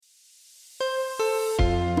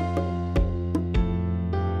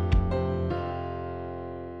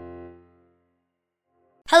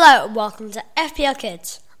Hello and welcome to FPL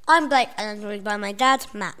Kids. I'm Blake and I'm joined by my dad,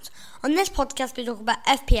 Matt. On this podcast we talk about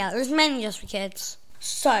FPL and it's mainly just for kids.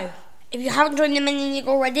 So, if you haven't joined the mini league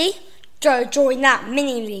already, go join that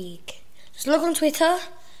mini league. Just look on Twitter.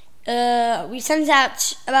 We sent it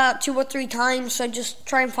out about 2 or 3 times, so just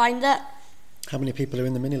try and find it. How many people are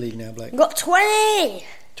in the mini league now, Blake? We've got 20!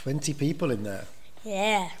 20 people in there?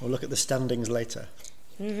 Yeah. We'll look at the standings later.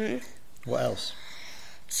 What else?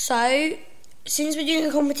 So, since we're doing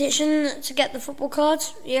a competition to get the football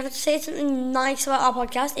cards, you have to say something nice about our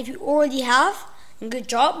podcast. If you already have, good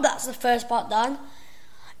job, that's the first part done.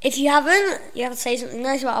 If you haven't, you have to say something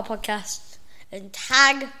nice about our podcast and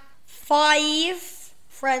tag 5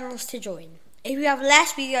 friends to join. If you have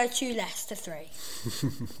less, we go 2 less to 3.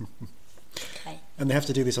 Okay. And they have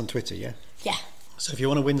to do this on Twitter, yeah? Yeah. So if you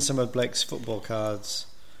want to win some of Blake's football cards,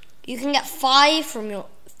 you can get 5 from your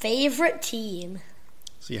favourite team.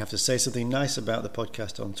 So you have to say something nice about the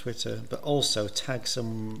podcast on Twitter, but also tag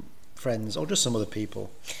some friends or just some other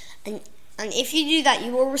people. And if you do that,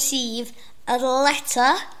 you will receive a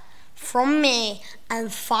letter from me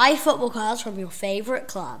and 5 football cards from your favourite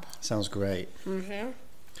club. Sounds great.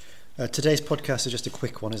 Today's podcast is just a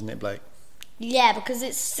quick one, isn't it, Blake? Yeah, because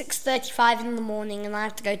it's 6:35 in the morning and I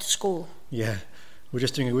have to go to school. Yeah, we're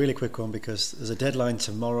just doing a really quick one because there's a deadline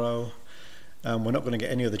tomorrow and we're not going to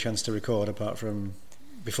get any other chance to record apart from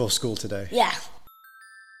before school today. Yeah.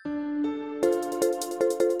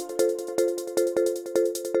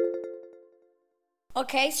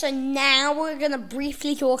 Okay, so now we're going to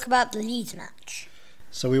briefly talk about the Leeds match.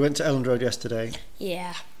 So we went to Elland Road yesterday.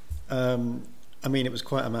 Yeah. It was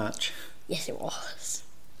quite a match. Yes, it was.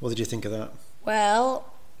 What did you think of that? Well,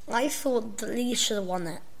 I thought that Leeds should have won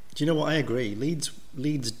it. Do you know what? I agree. Leeds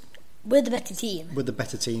We're the better team. With the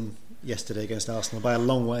better team yesterday against Arsenal by a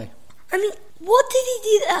long way. I mean, what did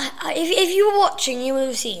he do? If you were watching, you would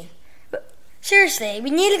have seen. But seriously, we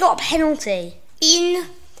nearly got a penalty in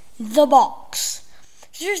the box.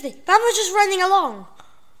 Seriously, Bam was just running along.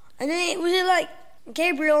 And then it was like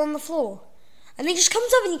Gabriel on the floor. And he just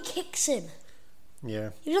comes up and he kicks him. Yeah.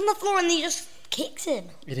 He was on the floor and he just kicks him.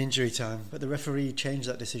 In injury time. But the referee changed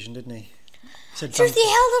that decision, didn't he? Seriously, he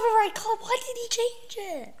held up a red card. Why did he change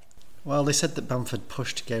it? Well, they said that Bamford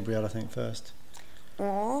pushed Gabriel, I think, first.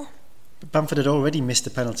 Aww. But Bamford had already missed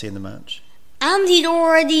a penalty in the match. And he'd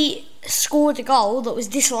already scored a goal that was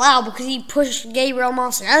disallowed because he pushed Gabriel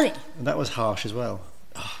Martinelli. And that was harsh as well.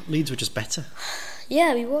 Leeds were just better.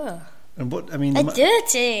 Yeah, we were. And they're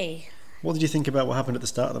dirty. What did you think about what happened at the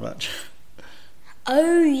start of the match?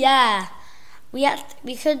 Oh, yeah. We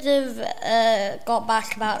could have got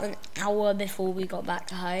back about an hour before we got back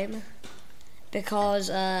to home because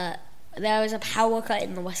there was a power cut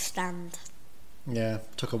in the West Stand. Yeah,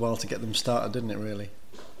 took a while to get them started, didn't it, really?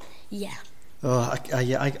 Yeah. Oh,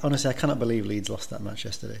 I honestly, I cannot believe Leeds lost that match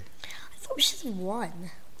yesterday. I thought we should have won.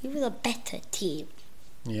 We were the better team.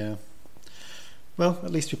 Yeah. Well, at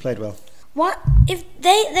least we played well. What if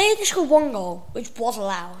they only scored 1 goal, which was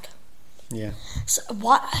allowed? Yeah.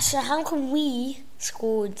 So how come we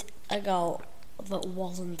scored a goal that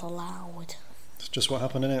wasn't allowed? It's just what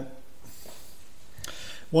happened, innit?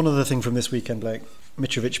 One other thing from this weekend, Blake.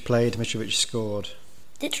 Mitrovic played, Mitrovic scored.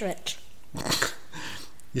 Dittrich.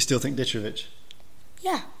 You still think Dittrich?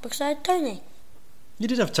 Yeah, because I had Tony. You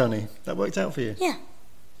did have Tony. That worked out for you? Yeah.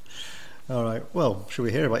 All right. Well, shall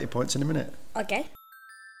we hear about your points in a minute? Okay.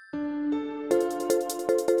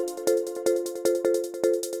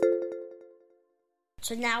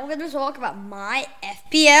 So now we're going to talk about my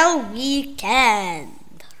FPL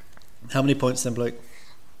weekend. How many points then, Blake?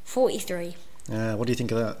 43. What do you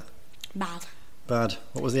think of that? Bad.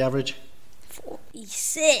 What was the average?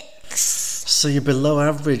 46. So you're below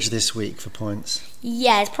average this week for points?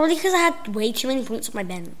 Yeah, it's probably because I had way too many points on my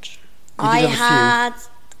bench. I had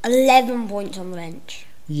 11 points on the bench.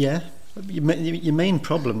 Yeah. Your main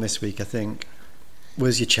problem this week, I think,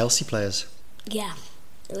 was your Chelsea players. Yeah.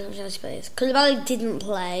 Chelsea players. Koulibaly didn't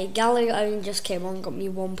play. Gallagher only just came on, got me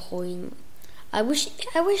 1 point. I wish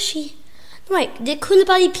he. Wait, did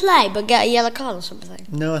Koulibaly play but get a yellow card or something?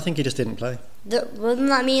 No, I think he just didn't play. Wouldn't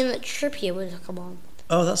that mean that Trippier would have come on?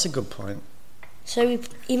 Oh, that's a good point. So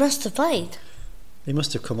he must have played. He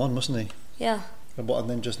must have come on, mustn't he? Yeah. And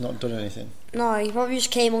then just not done anything? No, he probably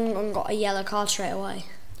just came on and got a yellow card straight away.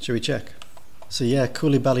 Shall we check? So yeah,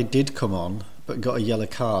 Koulibaly did come on but got a yellow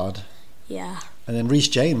card. Yeah. And then Reece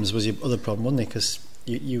James was your other problem, wasn't he? Because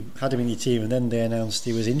you had him in your team and then they announced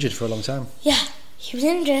he was injured for a long time. Yeah, he was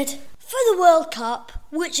injured for the World Cup,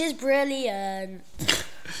 which is brilliant.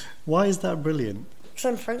 Why is that brilliant? Because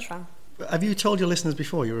I'm a French fan. Have you told your listeners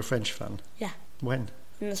before you're a French fan? Yeah. When?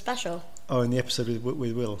 in the special. Oh, in the episode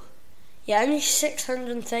with Will. Yeah, only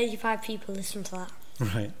 635 people listen to that.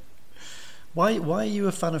 Right. Why are you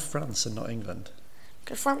a fan of France and not England?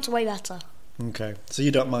 Because France are way better. Okay, so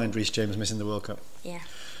you don't mind Reece James missing the World Cup? Yeah.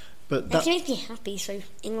 But It makes me happy, so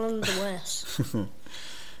England are worse.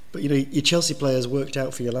 But your Chelsea players worked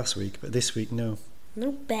out for you last week, but this week, no.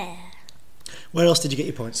 No bear. Where else did you get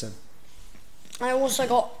your points then? I also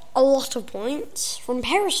got a lot of points from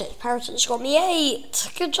Perisic. Perisic got me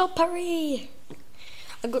 8. Good job, Perry.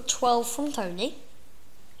 I got 12 from Tony.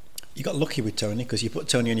 You got lucky with Tony because you put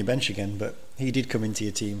Tony on your bench again, but he did come into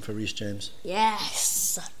your team for Reece James.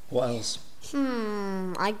 Yes. What else?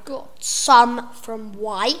 I got some from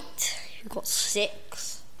White, who got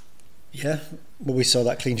 6. Yeah, well, we saw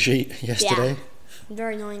that clean sheet yesterday. Yeah,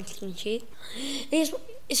 very annoying clean sheet. It's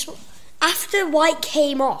after White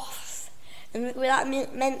came off, and that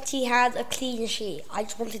meant he had a clean sheet. I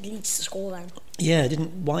just wanted Leeds to score then. Yeah,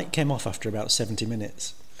 didn't White came off after about 70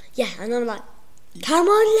 minutes? Yeah, and I'm like, come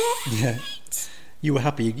on, Leeds! Yeah. You were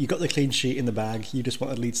happy. You got the clean sheet in the bag. You just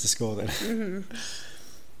wanted Leeds to score then. Mm-hmm.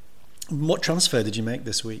 What transfer did you make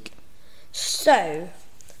this week? So,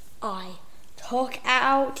 I took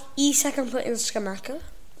out Isak and put in Skamaka.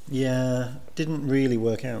 Yeah, didn't really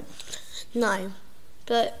work out. No,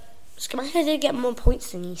 but Skamaka did get more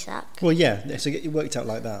points than Isak. Well, yeah, so it worked out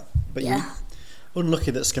like that. But Yeah. you were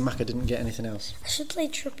unlucky that Skamaka didn't get anything else. I should play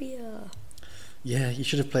Trippier. Yeah, you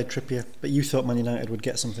should have played Trippier, but you thought Man United would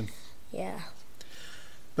get something. Yeah.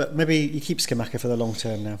 But maybe you keep Skamaka for the long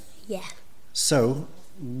term now. Yeah. So,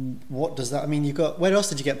 what does that mean? Where else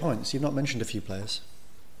did you get points? You've not mentioned a few players.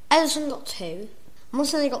 Edison got 2.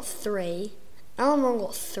 Martinelli got 3. Almiron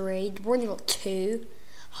got 3. De Bruyne got 2.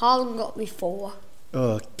 Haaland got me 4.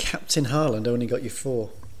 Oh, Captain Haaland only got you 4.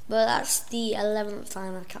 But that's the 11th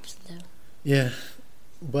time I've captained him. Yeah.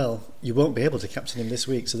 Well, you won't be able to captain him this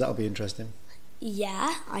week, so that'll be interesting.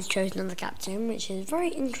 Yeah, I chose another captain, which is a very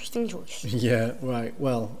interesting choice. Yeah, right.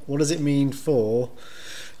 Well, what does it mean for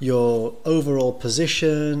your overall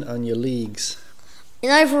position and your leagues? In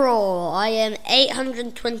overall, I am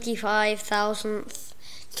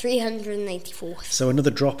 825,384th. So another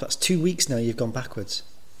drop. That's 2 weeks now you've gone backwards.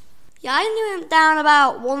 Yeah, I only went down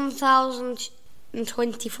about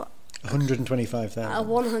 1,025. 125,000.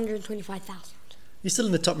 125,000. You're still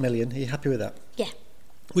in the top million. Are you happy with that? Yeah.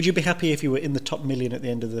 Would you be happy if you were in the top million at the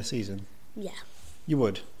end of the season? Yeah. You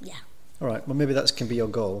would? Yeah. All right. Well, maybe that can be your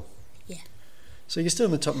goal. Yeah. So you're still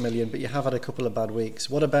in the top million, but you have had a couple of bad weeks.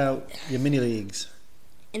 What about your mini leagues?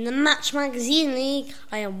 In the Match Magazine League,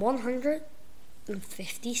 I am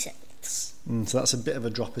 156. So that's a bit of a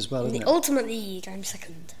drop as well, In isn't the it? Ultimate League, I'm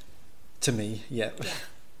 2nd. To me, yeah.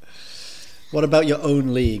 What about your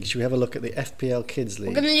own league? Should we have a look at the FPL Kids League?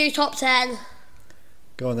 We're going to do top 10.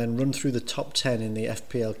 Go on then, run through the top 10 in the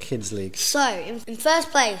FPL Kids League. So, in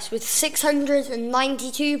first place with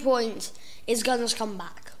 692 points is Gunners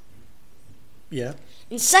Comeback. Yeah.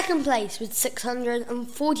 In second place with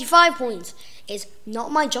 645 points is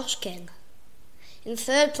Not My Josh King. In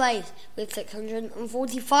third place with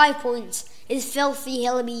 645 points is Filthy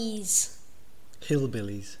Hillbillies.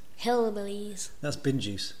 Hillbillies. That's bin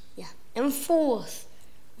juice. Yeah. In fourth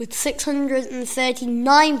with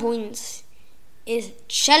 639 points is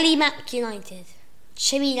Chimilac United.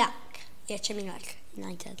 Chimilac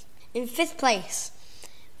United. In fifth place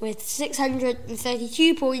with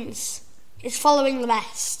 632 points is Following the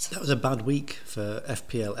Best. That was a bad week for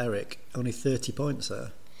FPL Eric. Only 30 points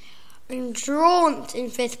there. And drawn in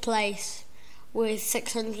fifth place with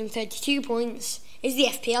 632 points is the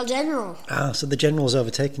FPL General. Ah, so the General's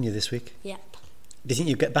overtaken you this week. Yep. Do you think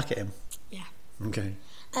you'd get back at him? Yeah. Okay.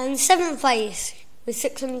 And seventh place with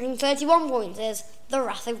 631 points is the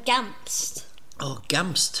Wrath of Gamst. Oh,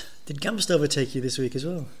 Gamst. Did Gamst overtake you this week as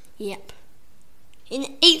well? Yep.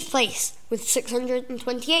 In eighth place with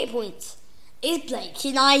 628 points is Blake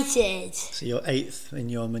United. So you're 8th in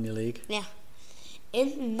your mini league. Yeah.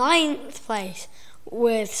 In ninth place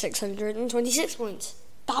with 626 points,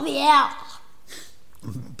 Babiara.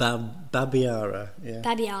 Babiara, yeah.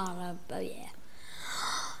 Babiara.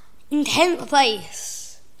 In 10th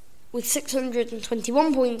place with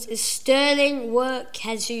 621 points is Sterling Work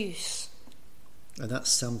Jesus. And that's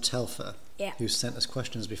Sam Telfer, Yeah. who sent us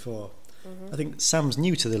questions before. I think Sam's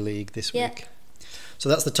new to the league this Yeah. week. So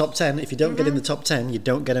that's the top 10. If you don't get in the top 10, you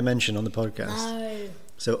don't get a mention on the podcast. No.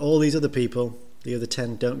 So all these other people, the other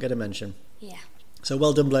 10, don't get a mention. Yeah. So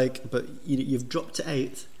well done, Blake. But you've dropped to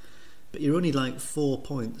 8th, but you're only like 4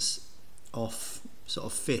 points off sort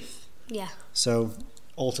of 5th. Yeah. So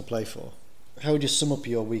all to play for. How would you sum up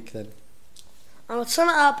your week then? I would sum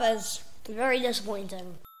it up as very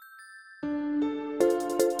disappointing.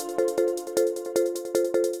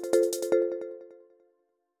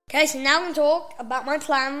 Okay, so now I'm going to talk about my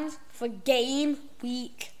plans for game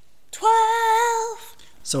week 12.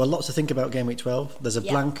 So a lot to think about game week 12. There's a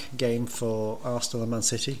Yep. blank game for Arsenal and Man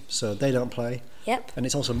City, so they don't play. Yep. And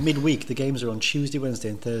it's also midweek. The games are on Tuesday, Wednesday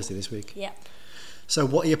and Thursday this week. Yep. So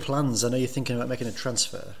what are your plans? I know you're thinking about making a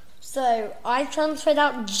transfer. So I transferred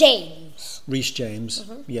out James. Reece James,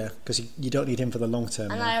 yeah, because you don't need him for the long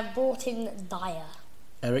term. And now. I have brought in Dyer.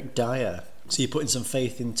 Eric Dyer. So you're putting some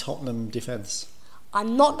faith in Tottenham defence.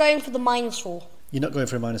 I'm not going for the -4. You're not going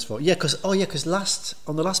for a -4. Yeah, because on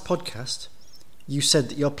the last podcast, you said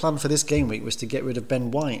that your plan for this game week was to get rid of Ben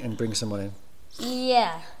White and bring someone in.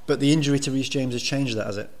 Yeah. But the injury to Reece James has changed that,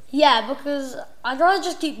 has it? Yeah, because I'd rather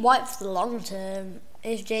just keep White for the long term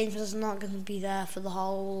if James is not going to be there for the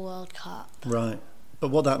whole World Cup. Right. But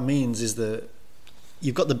what that means is that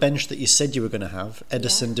you've got the bench that you said you were going to have,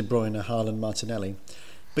 Ederson, De Bruyne, Haaland, Martinelli,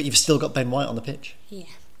 but you've still got Ben White on the pitch. Yeah.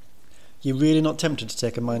 You're really not tempted to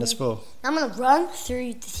take a -4? I'm going to run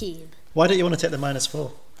through the team. Why don't you want to take the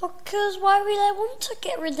 -4? Because why would I want to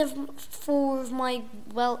get rid of 4 of my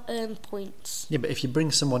well-earned points? Yeah, but if you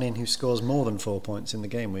bring someone in who scores more than 4 points in the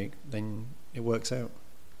game week, then it works out.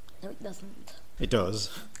 No, it doesn't. It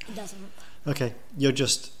does. It doesn't. Okay,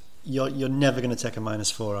 you're never going to take a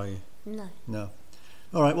 -4, are you? No. No.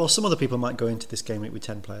 All right. Well, some other people might go into this game week with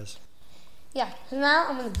 10 players. Yeah, so now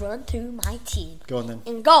I'm going to run through my team. Go on then.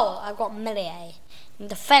 In goal, I've got Meslier. In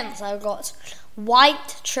defence, I've got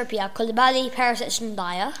White, Trippier, Koulibaly, Perisic and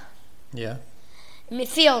Dyer. Yeah. In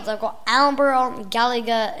midfield, I've got Almiron,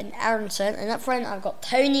 Gallagher and Aronson. And up front, I've got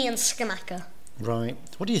Tony and Skamaka. Right.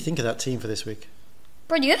 What do you think of that team for this week?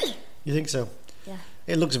 Pretty good. You think so? Yeah.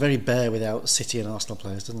 It looks very bare without City and Arsenal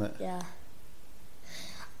players, doesn't it? Yeah.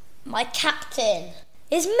 My captain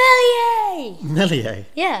is Meslier. Meslier?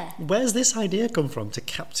 Yeah. Where's this idea come from, to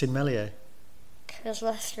captain Meslier? Because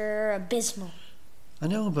Leicester are abysmal. I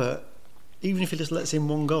know, but even if he just lets in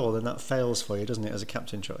one goal, then that fails for you, doesn't it, as a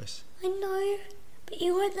captain choice? I know, but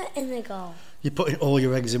you won't let in the goal. You're putting all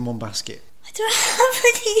your eggs in one basket. I don't have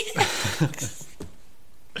any eggs.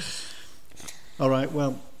 All right,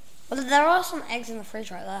 well, Well, there are some eggs in the fridge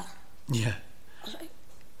right there. yeah.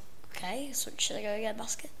 Okay, so should I go get a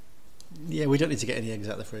basket? Yeah, we don't need to get any eggs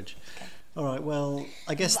out of the fridge. Okay. All right, well,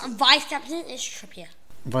 I guess Vice captain is Trippier.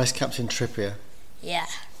 Vice Captain Trippier. Yeah.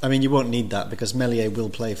 I mean, you won't need that because Meslier will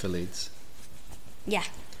play for Leeds. Yeah.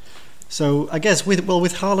 So I guess with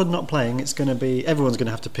Haaland not playing, it's going to be everyone's going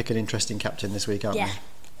to have to pick an interesting captain this week, aren't Yeah. they?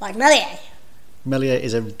 Like Meslier. Meslier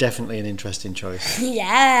is definitely an interesting choice.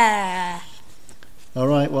 Yeah. All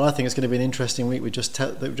right, well, I think it's going to be an interesting week with just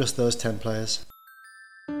those 10 players.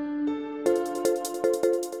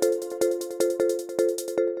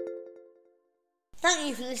 Thank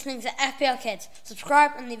you for listening to FPL Kids.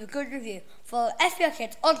 Subscribe and leave a good review. Follow FPL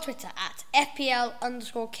Kids on Twitter at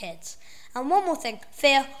FPL_kids. And one more thing,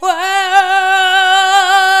 farewell!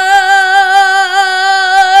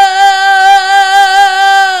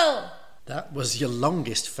 That was your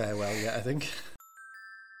longest farewell yet, I think.